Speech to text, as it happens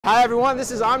Hi everyone,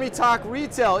 this is Omni Talk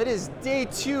Retail. It is day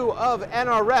 2 of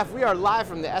NRF. We are live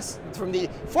from the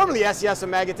formerly SES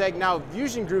Omegatech, now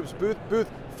VusionGroup's booth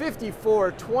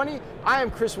 5420. I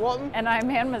am Chris Walton. And I'm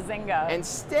Ann Mazinga. And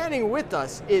standing with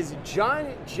us is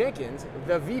John Jenkins,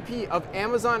 the VP of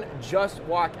Amazon Just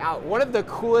Walk Out. One of the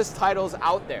coolest titles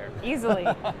out there. Easily.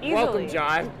 Welcome,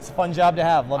 John. It's a fun job to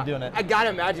have. Love doing it. I gotta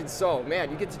imagine so.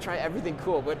 Man, you get to try everything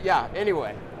cool. But yeah,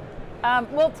 anyway.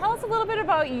 Well, tell us a little bit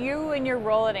about you and your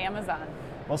role at Amazon.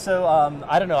 Well, so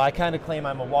I don't know, I kind of claim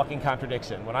I'm a walking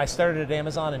contradiction. When I started at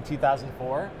Amazon in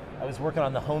 2004, I was working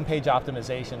on the homepage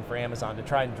optimization for Amazon to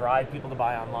try and drive people to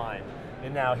buy online.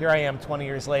 And now here I am 20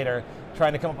 years later,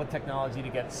 trying to come up with technology to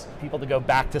get people to go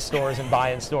back to stores and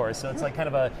buy in stores. So it's like kind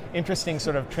of an interesting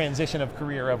sort of transition of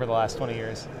career over the last 20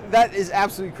 years. That is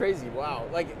absolutely crazy. Wow.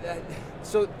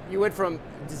 So you went from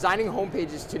designing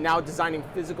homepages to now designing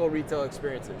physical retail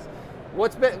experiences.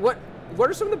 What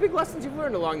are some of the big lessons you've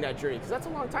learned along that journey? Because that's a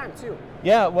long time too.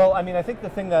 Yeah, well, I mean, I think the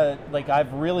thing that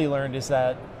I've really learned is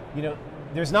that,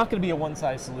 there's not going to be a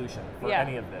one-size solution for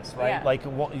any of this, right?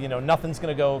 Yeah. Nothing's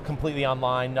going to go completely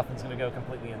online, nothing's going to go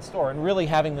completely in store, and really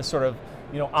having this sort of,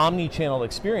 omni-channel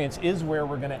experience is where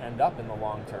we're going to end up in the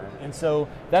long term. And so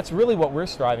that's really what we're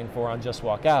striving for on Just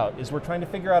Walk Out, is we're trying to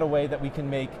figure out a way that we can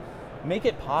make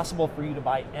it possible for you to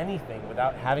buy anything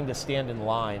without having to stand in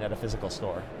line at a physical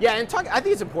store. Yeah, and I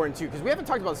think it's important too, because we haven't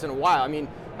talked about this in a while. I mean,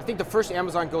 I think the first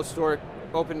Amazon Go store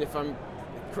opened,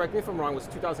 correct me if I'm wrong, was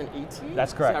 2018?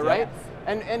 That's correct. Is that right?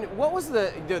 Yeah. And what was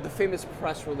the famous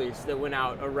press release that went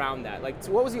out around that?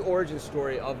 So what was the origin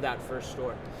story of that first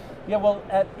store? Yeah, well,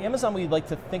 at Amazon we like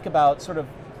to think about sort of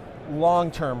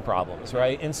long-term problems,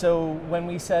 right? And so when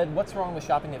we said, what's wrong with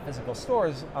shopping at physical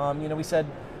stores, we said,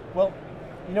 well,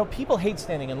 people hate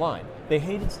standing in line. They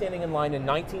hated standing in line in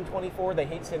 1924, they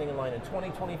hate standing in line in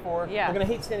 2024, yeah. They're going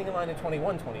to hate standing in line in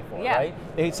 2124, yeah.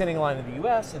 right? They hate standing in line in the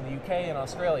US, and the UK, and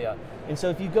Australia. And so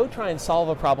if you go try and solve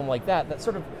a problem like that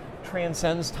sort of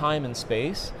transcends time and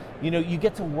space, you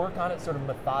get to work on it sort of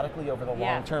methodically over the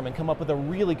long term and come up with a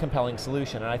really compelling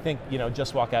solution. And I think,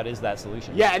 Just Walk Out is that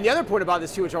solution. Yeah, and the other point about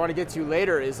this too, which I want to get to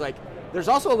later, is there's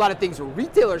also a lot of things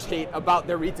retailers hate about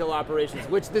their retail operations,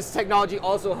 which this technology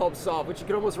also helps solve, which you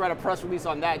could almost write a press release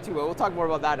on that too, but we'll talk more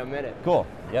about that in a minute. Cool,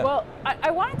 yeah. Well,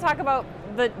 I want to talk about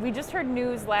we just heard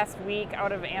news last week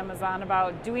out of Amazon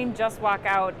about doing Just Walk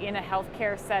Out in a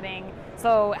healthcare setting,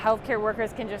 so healthcare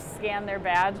workers can just scan their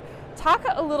badge. Talk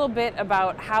a little bit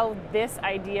about how this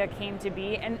idea came to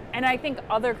be, and I think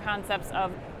other concepts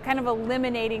of kind of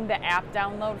eliminating the app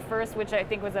download first, which I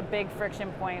think was a big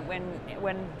friction point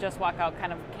when Just Walk Out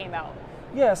kind of came out.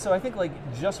 Yeah, so I think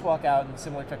Just Walk Out and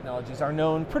similar technologies are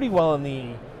known pretty well in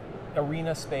the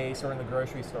arena space or in the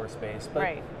grocery store space,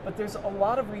 but there's a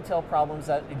lot of retail problems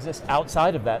that exist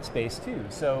outside of that space too.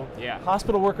 So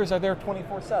hospital workers are there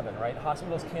 24/7, right?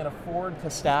 Hospitals can't afford to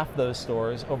staff those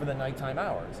stores over the nighttime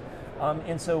hours.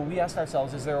 And so we asked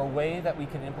ourselves, is there a way that we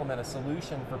can implement a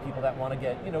solution for people that want to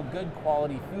get good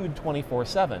quality food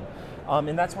 24/7?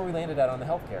 And that's where we landed at on the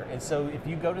healthcare. And so if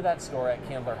you go to that store at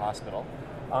Candler Hospital,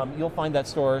 you'll find that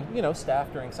store,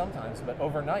 staffed during some times, but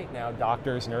overnight now,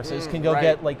 doctors, nurses can go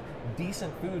get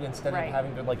decent food instead of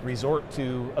having to resort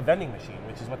to a vending machine,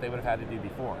 which is what they would have had to do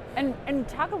before. And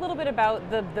talk a little bit about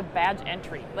the badge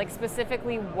entry,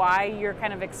 specifically why you're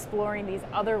kind of exploring these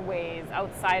other ways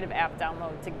outside of app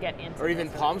download to get into. Or even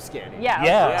palm scanning.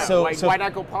 Yeah. So why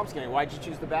not go palm scanning? Why did you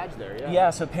choose the badge there? Yeah.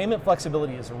 So payment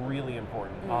flexibility is really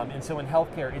important, and so in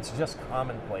healthcare, it's just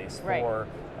commonplace for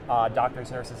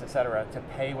doctors, nurses, et cetera, to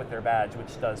pay with their badge,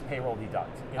 which does payroll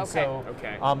deduct. And so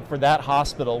for that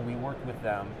hospital, we worked with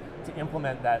them to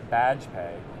implement that badge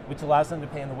pay, which allows them to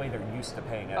pay in the way they're used to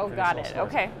paying at traditional stores.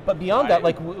 Okay. But beyond that,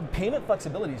 payment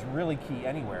flexibility is really key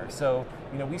anywhere. So,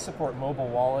 we support mobile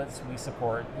wallets, we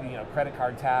support, credit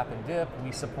card tap and dip,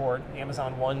 we support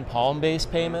Amazon One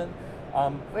Palm-based payment.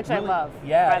 Which I love.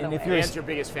 Yeah, and if you're your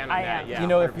biggest fan of that. Yeah,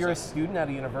 if you're a student at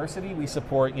a university, we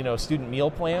support student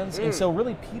meal plans, and so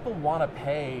really people want to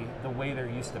pay the way they're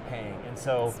used to paying, and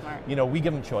so we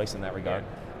give them choice in that regard.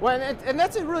 Yeah. Well, and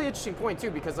that's a really interesting point too,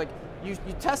 because you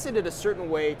tested it a certain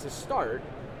way to start,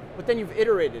 but then you've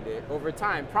iterated it over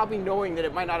time, probably knowing that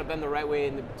it might not have been the right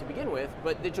way to begin with,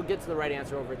 but that you'll get to the right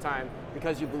answer over time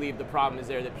because you believe the problem is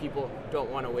there, that people don't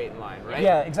want to wait in line, right?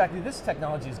 Yeah, exactly. This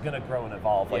technology is going to grow and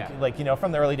evolve.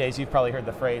 From the early days, you've probably heard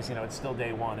the phrase, it's still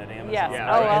day one at Amazon.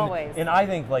 Yes, always. And I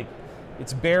think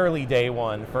it's barely day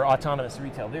one for autonomous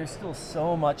retail. There's still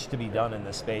so much to be done in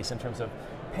this space in terms of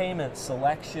payment,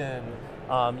 selection,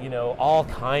 all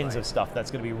kinds of stuff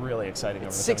that's going to be really exciting.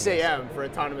 It's 6 a.m. for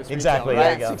autonomous retail. Exactly, right?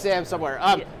 there you go. 6 a.m. somewhere.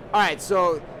 All right,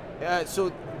 so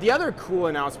So the other cool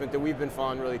announcement that we've been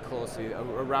following really closely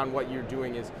around what you're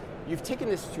doing is you've taken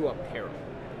this to apparel,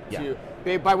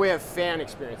 by way of fan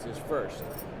experiences first.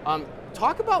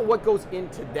 Talk about what goes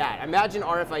into that. I imagine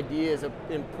RFID is an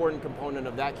important component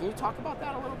of that. Can you talk about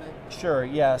that a little bit? Sure,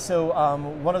 yeah. So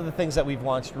one of the things that we've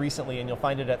launched recently, and you'll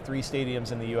find it at 3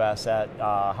 stadiums in the US, at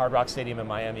Hard Rock Stadium in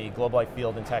Miami, Globe Life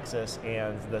Field in Texas,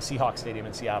 and the Seahawks Stadium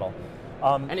in Seattle.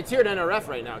 And it's here at NRF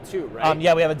right now too, right?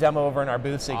 Yeah, we have a demo over in our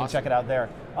booth, so you can check it out there.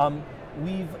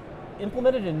 We've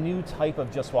implemented a new type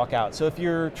of Just Walk Out. So if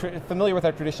you're familiar with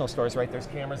our traditional stores, right, there's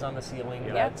cameras on the ceiling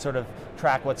that sort of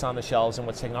track what's on the shelves and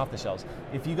what's taken off the shelves.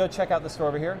 If you go check out the store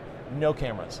over here, no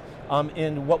cameras.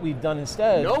 And what we've done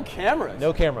instead... No cameras?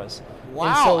 No cameras.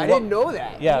 Wow, so I didn't know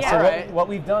that. Yeah, so what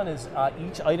we've done is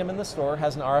each item in the store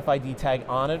has an RFID tag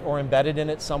on it or embedded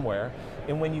in it somewhere.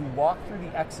 And when you walk through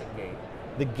the exit gate,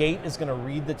 the gate is going to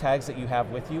read the tags that you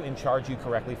have with you and charge you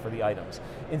correctly for the items.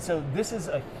 And so this is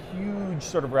a huge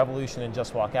sort of revolution in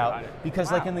Just Walk Out,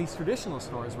 because like in these traditional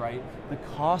stores, right, the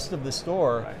cost of the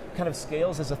store kind of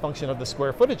scales as a function of the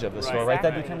square footage of the store, right?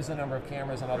 That determines the number of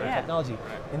cameras and other technology.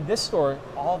 In this store,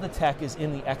 all the tech is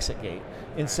in the exit gate.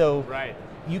 And so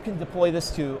you can deploy this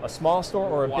to a small store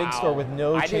or a big store with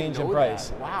no change in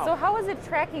price. Wow. So how is it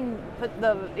tracking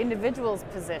the individual's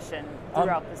position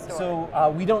throughout the store? So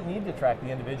we don't need to track the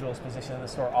individual's position in the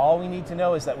store. All we need to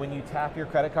know is that when you tap your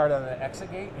credit card on the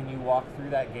exit gate and you walk through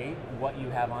that gate, what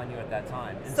you have on you at that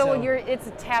time. And so it's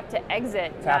a tap to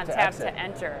exit, not tap to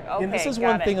enter. Okay, and this is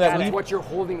one thing that it's what you're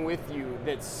holding with you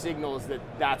that signals that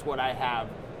that's what I have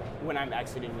when I'm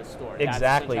exiting the store.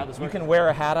 Exactly. You can wear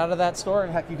a hat out of that store,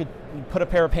 and heck, you could put a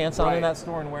pair of pants on in that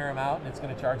store and wear them out, and it's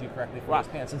going to charge you correctly for those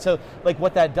pants. And so, like,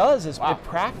 what that does is it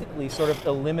practically sort of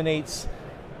eliminates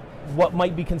what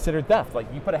might be considered theft. Like,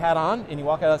 you put a hat on and you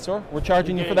walk out of that store, we're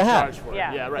charging you for the hat.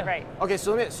 Right. Okay,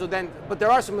 so then, but there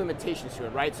are some limitations to it,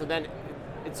 right? So then,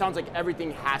 it sounds like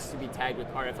everything has to be tagged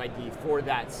with RFID for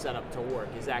that setup to work.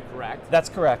 Is that correct? That's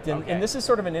correct. And this is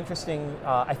sort of an interesting,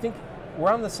 I think, we're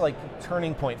on this like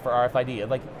turning point for RFID.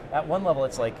 Like at one level,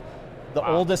 it's like the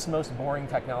oldest, most boring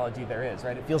technology there is,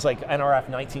 right? It feels like NRF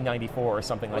 1994 or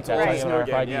something like that.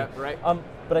 RFID.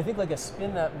 But I think like a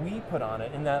spin that we put on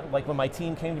it, in that like when my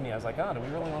team came to me, I was like, do we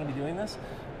really want to be doing this?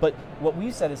 But what we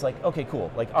said is like, okay,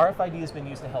 cool. Like RFID has been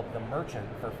used to help the merchant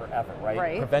for forever,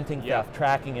 right? Preventing theft,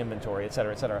 tracking inventory, et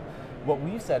cetera, et cetera. What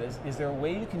we've said is there a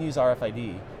way you can use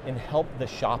RFID and help the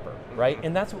shopper, right?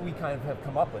 And that's what we kind of have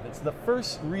come up with. It's the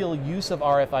first real use of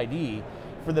RFID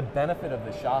for the benefit of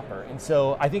the shopper. And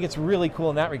so I think it's really cool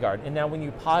in that regard. And now when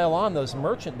you pile on those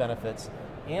merchant benefits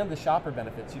and the shopper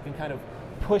benefits, you can kind of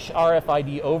push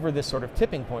RFID over this sort of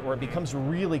tipping point where it becomes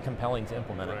really compelling to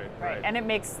implement it. Right. And it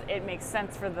makes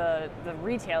sense for the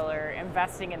retailer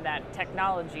investing in that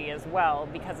technology as well,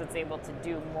 because it's able to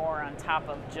do more on top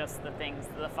of just the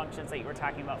functions that you were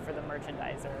talking about for the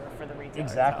merchandiser or for the retailer.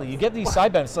 Exactly. You get these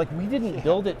side benefits. Like, we didn't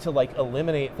build it to like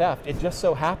eliminate theft. It just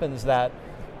so happens that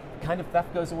kind of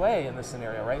theft goes away in this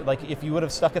scenario, right? Like if you would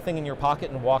have stuck a thing in your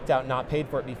pocket and walked out and not paid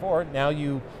for it before, now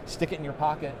you stick it in your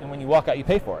pocket, and when you walk out, you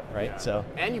pay for it, right? So,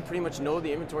 and you pretty much know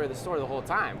the inventory of the store the whole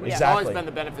time, which has Exactly. always been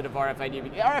the benefit of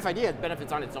RFID. RFID has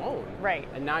benefits on its own, right?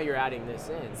 And now you're adding this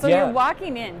in. So you're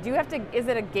walking in. Do you have to? Is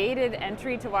it a gated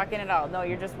entry to walk in at all? No,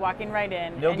 you're just walking right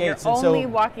in. No and gates, you're and only so,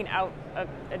 walking out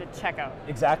at a checkout.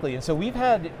 Exactly, and so we've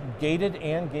had gated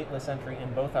and gateless entry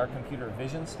in both our computer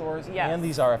vision stores and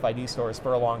these RFID stores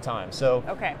for a long time. So,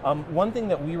 one thing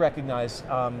that we recognized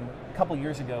a couple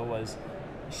years ago was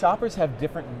shoppers have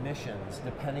different missions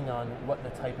depending on what the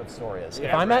type of store is.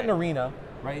 If I'm at an arena,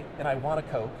 right, and I want a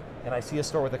Coke, and I see a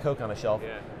store with a Coke on a shelf,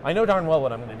 I know darn well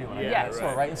what I'm going to do when I get to the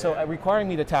store, right? And so requiring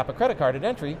me to tap a credit card at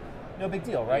entry, no big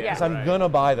deal, right? Because I'm going to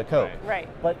buy the Coke. Right.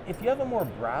 But if you have a more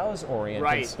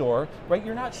browse-oriented store, right,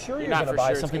 you're not sure you're going to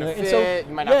buy something. And so,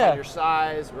 you might not find your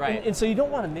size, right? And so you don't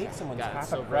want to make someone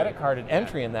tap a credit card at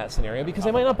entry in that scenario because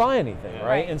they might not buy anything,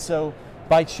 right? And so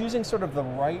by choosing sort of the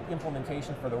right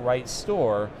implementation for the right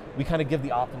store, we kind of give the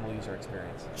optimal user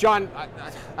experience. John,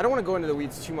 I don't want to go into the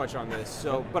weeds too much on this,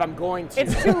 but I'm going to.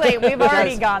 It's too late. We've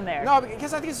already gone there. No,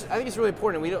 because I think it's really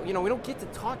important. We don't get to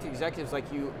talk to executives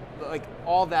like you like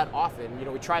all that often.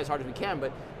 We try as hard as we can,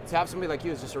 but to have somebody like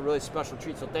you is just a really special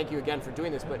treat. So thank you again for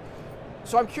doing this. But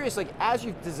so I'm curious, like as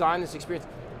you've designed this experience,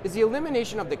 is the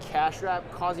elimination of the cash wrap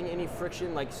causing any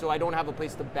friction? Like, so I don't have a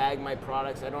place to bag my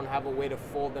products, I don't have a way to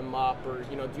fold them up, or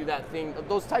do that thing.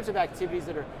 Those types of activities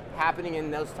that are happening in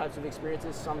those types of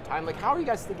experiences sometime. Like, how are you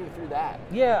guys thinking through that?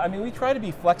 Yeah, I mean, we try to be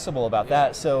flexible about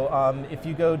that. So if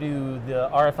you go to the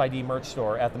RFID merch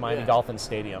store at the Miami Dolphins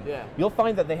Stadium, you'll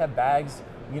find that they have bags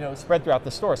spread throughout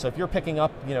the store. So if you're picking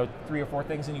up, 3 or 4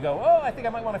 things and you go, oh, I think I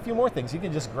might want a few more things, you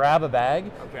can just grab a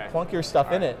bag, plunk your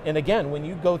stuff in it. And again, when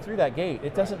you go through that gate,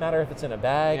 it doesn't matter if it's in a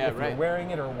bag, if you're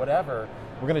wearing it or whatever,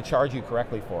 we're going to charge you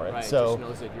correctly for it. So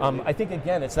I think,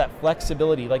 again, it's that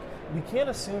flexibility. Like, we can't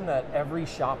assume that every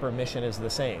shopper mission is the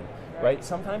same, right?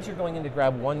 Sometimes you're going in to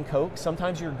grab 1 Coke,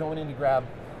 sometimes you're going in to grab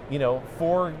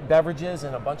 4 beverages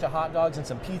and a bunch of hot dogs and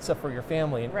some pizza for your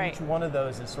family, and each one of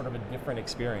those is sort of a different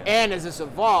experience. And as this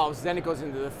evolves, then it goes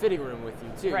into the fitting room with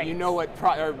you too. You know what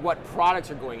products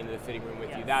are going into the fitting room with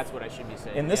you. That's what I should be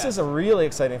saying. And this is a really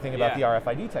exciting thing about the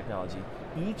RFID technology.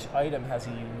 Each item has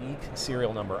a unique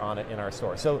serial number on it in our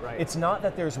store. So it's not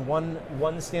that there's one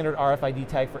standard RFID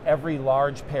tag for every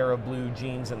large pair of blue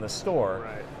jeans in the store.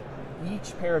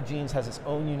 Each pair of jeans has its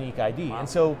own unique ID. And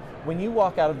so when you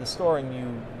walk out of the store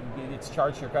and it's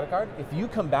charged to your credit card, if you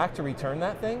come back to return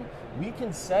that thing, we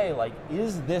can say, like,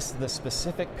 is this the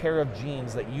specific pair of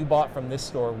jeans that you bought from this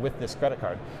store with this credit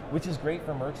card? Which is great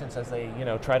for merchants as they,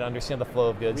 try to understand the flow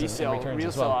of goods and returns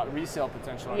as well. Resale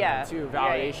potential on that too,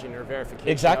 validation or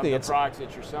verification of the products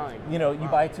that you're selling. You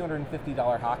buy a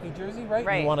 $250 hockey jersey,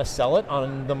 right? You want to sell it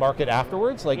on the market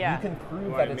afterwards, like you can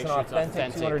prove that it's an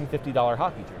authentic $250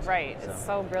 hockey jersey. It's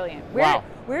so brilliant.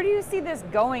 Where do you see this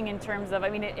going in terms of,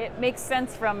 it makes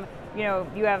sense from,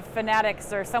 you have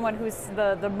Fanatics or someone who's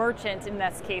the merchant in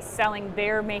this case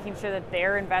they're making sure that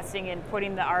they're investing in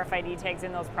putting the RFID tags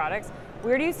in those products.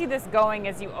 Where do you see this going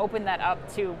as you open that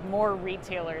up to more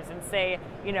retailers and say,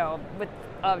 with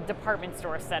a department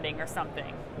store setting or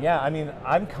something? Yeah,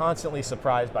 I'm constantly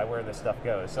surprised by where this stuff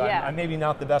goes. So I'm maybe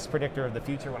not the best predictor of the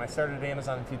future. When I started at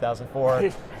Amazon in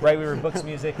 2004, we were books,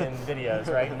 music, and videos,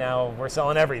 right? Now we're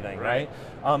selling everything, right?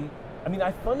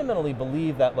 I fundamentally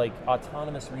believe that, like,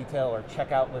 autonomous retail or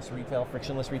checkoutless retail,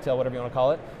 frictionless retail, whatever you want to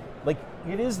call it, like,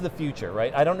 it is the future,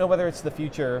 right? I don't know whether it's the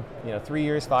future, 3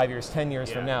 years, 5 years, 10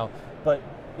 years from now, but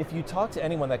if you talk to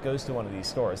anyone that goes to one of these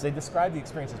stores, they describe the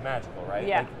experience as magical,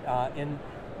 right?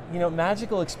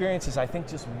 Magical experiences, I think,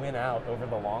 just win out over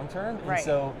the long term. And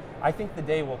so I think the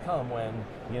day will come when,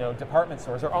 department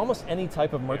stores or almost any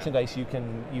type of merchandise you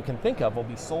can think of will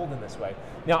be sold in this way.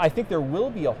 Now, I think there will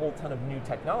be a whole ton of new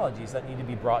technologies that need to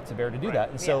be brought to bear to do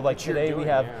that. And so, like, today we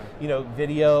have,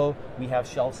 video, we have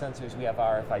shelf sensors, we have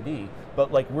RFID,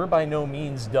 but, like, we're by no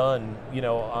means done,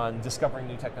 on discovering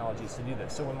new technologies to do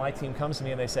this. So when my team comes to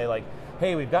me and they say, like,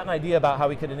 hey, we've got an idea about how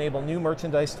we could enable new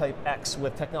merchandise type X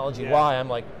with technology Y, I'm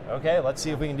like, okay, let's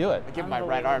see if we can do it. I give my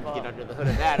right arm to get under the hood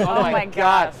of that. Oh my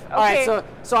gosh. All right,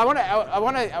 so I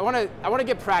want to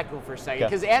get practical for a second,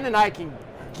 because Ann and I can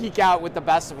geek out with the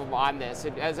best of them on this,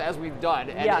 as we've done,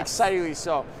 and excitingly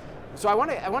so. So I want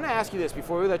to ask you this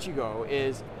before we let you go: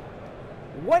 is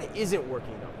what isn't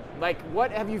working though? Like,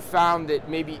 what have you found that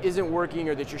maybe isn't working,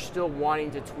 or that you're still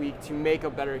wanting to tweak to make a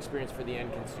better experience for the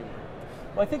end consumer?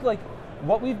 Well, I think, like,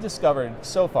 what we've discovered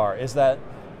so far is that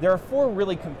there are 4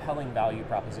 really compelling value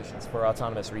propositions for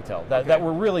autonomous retail that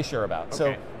we're really sure about.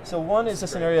 So one is a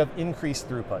scenario of increased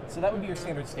throughput. So that would be your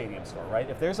standard stadium store, right?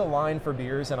 If there's a line for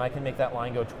beers and I can make that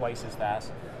line go twice as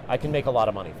fast, I can make a lot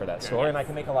of money for that store, and I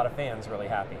can make a lot of fans really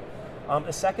happy.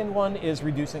 A second one is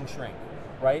reducing shrink,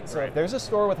 right? So if there's a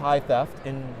store with high theft,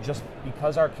 and just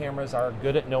because our cameras are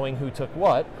good at knowing who took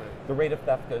what, the rate of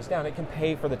theft goes down, it can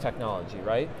pay for the technology,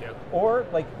 right? Or,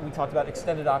 like we talked about,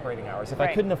 extended operating hours. If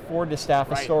I couldn't afford to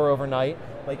staff a store overnight,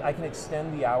 like, I can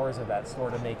extend the hours of that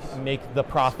store to make the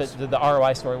profit, the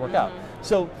ROI story work out.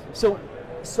 So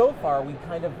far, we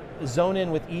kind of zone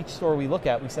in with each store we look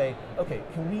at. We say, okay,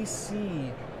 can we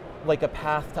see, like, a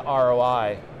path to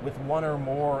ROI with one or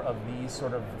more of these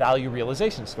sort of value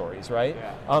realization stories, right?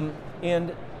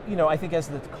 And I think as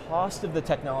the cost of the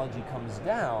technology comes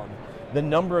down, the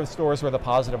number of stores where the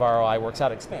positive ROI works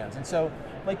out expands. And so,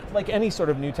 like any sort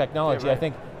of new technology, I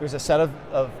think there's a set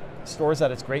of stores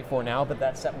that it's great for now, but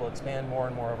that set will expand more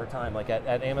and more over time. Like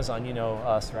at Amazon,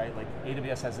 us, right? Like,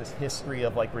 AWS has this history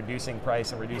of, like, reducing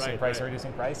price and reducing price and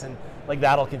reducing price, and, like,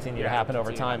 that'll continue to happen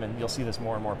over time, and you'll see this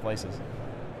more and more places.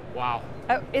 Wow.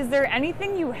 Is there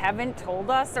anything you haven't told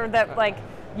us, or that, like,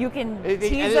 you can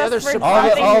tease us for something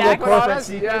all the corporate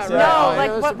secrets?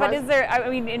 But is there,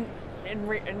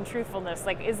 in truthfulness,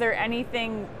 like, is there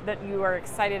anything that you are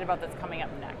excited about that's coming up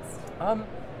next?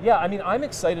 I'm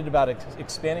excited about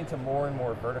expanding to more and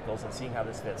more verticals and seeing how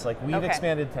this fits. Like, we've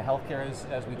expanded to healthcare,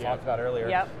 as we talked about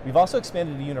earlier. We've also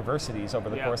expanded to universities over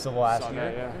the course of the last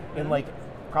year. And, like,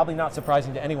 probably not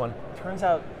surprising to anyone, turns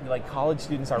out like college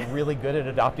students are really good at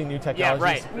adopting new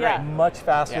technologies much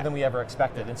faster than we ever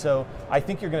expected. And so I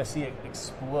think you're going to see it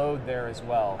explode there as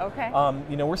well. Okay.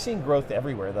 You know, we're seeing growth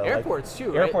everywhere though. Airports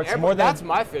too, Airports, right? more than that's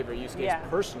my favorite use case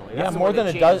personally. That's more than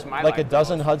a dozen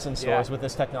most. Hudson stores with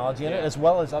this technology in it, as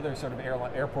well as other sort of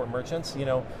airport merchants. You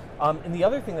know, and the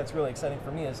other thing that's really exciting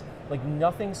for me is like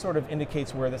nothing sort of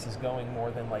indicates where this is going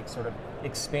more than like sort of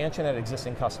expansion at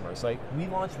existing customers. Like we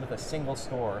launched with a single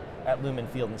store at Lumen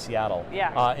Field in Seattle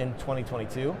in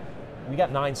 2022. We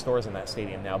got 9 stores in that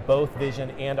stadium now, both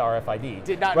Vision and RFID.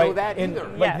 Did not know that either.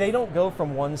 Like they don't go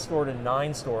from 1 store to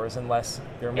 9 stores unless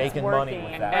they're making money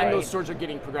with that. And those stores are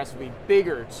getting progressively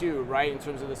bigger too, right? In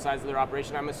terms of the size of their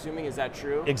operation, I'm assuming, is that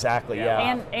true? Exactly,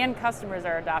 And customers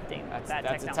are adopting that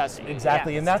technology. A testament.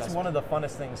 Exactly, and that's one of the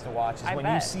funnest things to watch is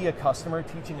when you see a customer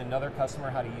teaching another customer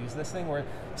how to use this thing, where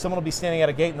someone will be standing at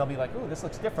a gate and they'll be like, "Ooh, this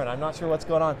looks different. I'm not sure what's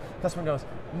going on." Customer goes,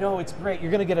 "No, it's great.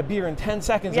 You're going to get a beer in 10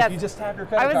 seconds if you just tap your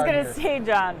credit card." I was going to say,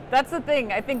 John, that's the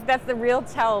thing. I think that's the real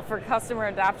tell for customer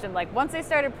adoption. Like once they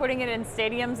started putting it in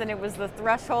stadiums and it was the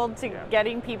threshold to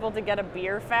getting people to get a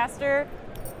beer faster,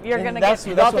 you're going to get...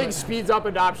 Nothing speeds up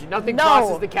adoption. Nothing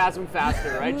crosses the chasm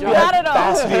faster, right, John? Not at all.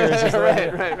 Fast beers.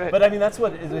 right. But I mean, that's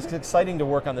what it's exciting to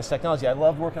work on this technology. I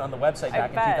loved working on the website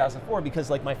back in 2004 because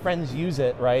like my friends use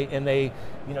it, right? And they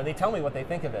tell me what they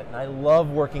think of it. And I love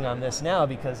working on this now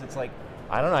because it's like,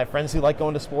 I don't know, I have friends who like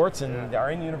going to sports and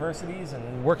are in universities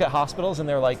and work at hospitals, and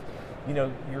they're like, you know,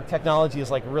 your technology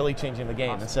is like really changing the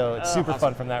game. And so it's super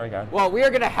fun from that regard. Well, we are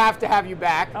going to have you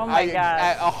back. Oh my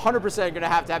gosh. 100% going to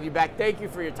have you back. Thank you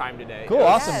for your time today. Cool,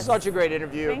 awesome. Such a great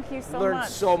interview. Thank you so much. Learned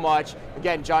so much.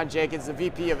 Again, John Jenkins, the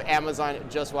VP of Amazon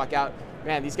Just Walk Out.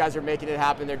 Man, these guys are making it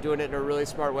happen. They're doing it in a really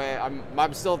smart way.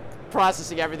 I'm still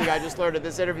processing everything I just learned in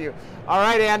this interview. All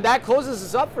right, Ann, that closes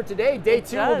us up for today. Day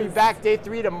 2, we'll be back day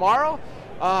 3 tomorrow.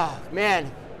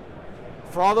 Man,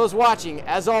 for all those watching,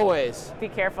 as always, be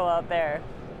careful out there.